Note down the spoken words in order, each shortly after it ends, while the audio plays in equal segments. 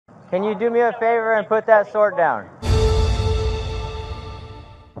Can you do me a favor and put that sword down?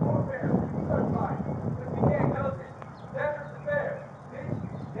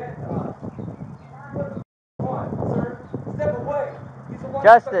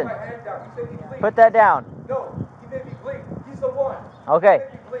 Justin, put that down. No, he made me bleed. He's the one. Okay,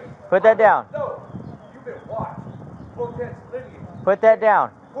 put that down. No, you've been watched. Protest lineage. Put that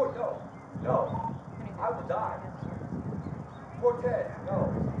down. No, I will die. Cortez,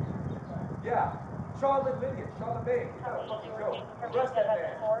 no. Yeah, Charlotte lineage, Charlemagne. He's not a fucking joke. Arrest that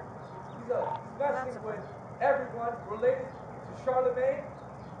man. He's messing with everyone related to Charlemagne.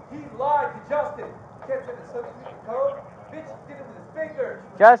 He lied to Justin. Can't send a substitution code. Bitch, did it with his fingers.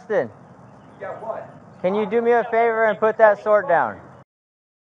 Justin. Yeah, what? Can you do me a favor and put that sword down?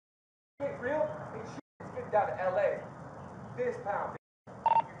 Ain't real? Ain't shit. Get down to LA. This pound,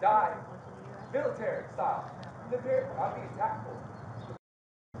 bitch. You die. Military style. You live here, I'll be tactful.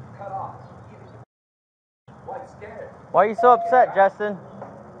 Cut off. Why you scared? Why are you so upset, Justin?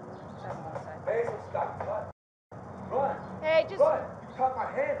 Basil stop. Run. Hey, just Run. You caught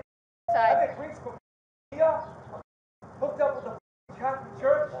my hand. side. I make drinks from here. Hooked up with the Catholic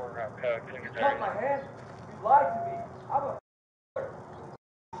Church. You caught my hand. You lied to me. I'm a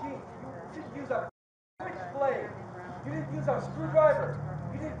machine. You didn't use our blade. You didn't use our screwdriver.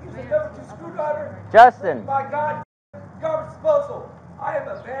 You didn't use the number 2 screwdriver. Justin. My God, garbage disposal. I am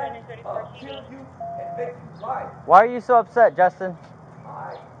a man of kill you and make you lie. Why are you so upset, Justin?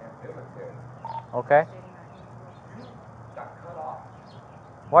 I am military. Okay. You got cut off.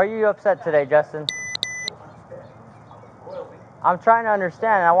 Why are you upset today, Justin? You don't understand. I'm a royalty. I'm trying to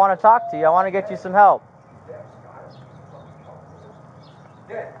understand. I want to talk to you. I want to get you some help.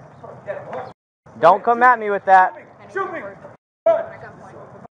 Dead. Dead. Don't come at me with that. Shoot me. Run.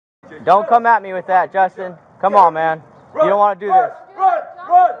 Don't come at me with that, Justin. Come on, man. You don't want to do this. Run.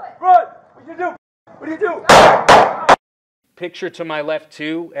 What do you do? What do you do? Picture to my left,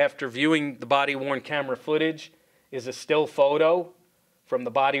 too, after viewing the body-worn camera footage, is a still photo from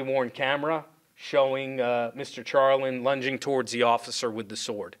the body-worn camera showing Mr. Charlin lunging towards the officer with the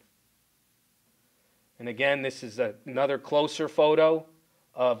sword. And again, this is another closer photo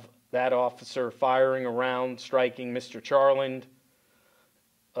of that officer firing around, striking Mr. Charlin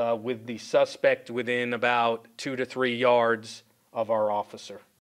with the suspect within about 2 to 3 yards of our officer.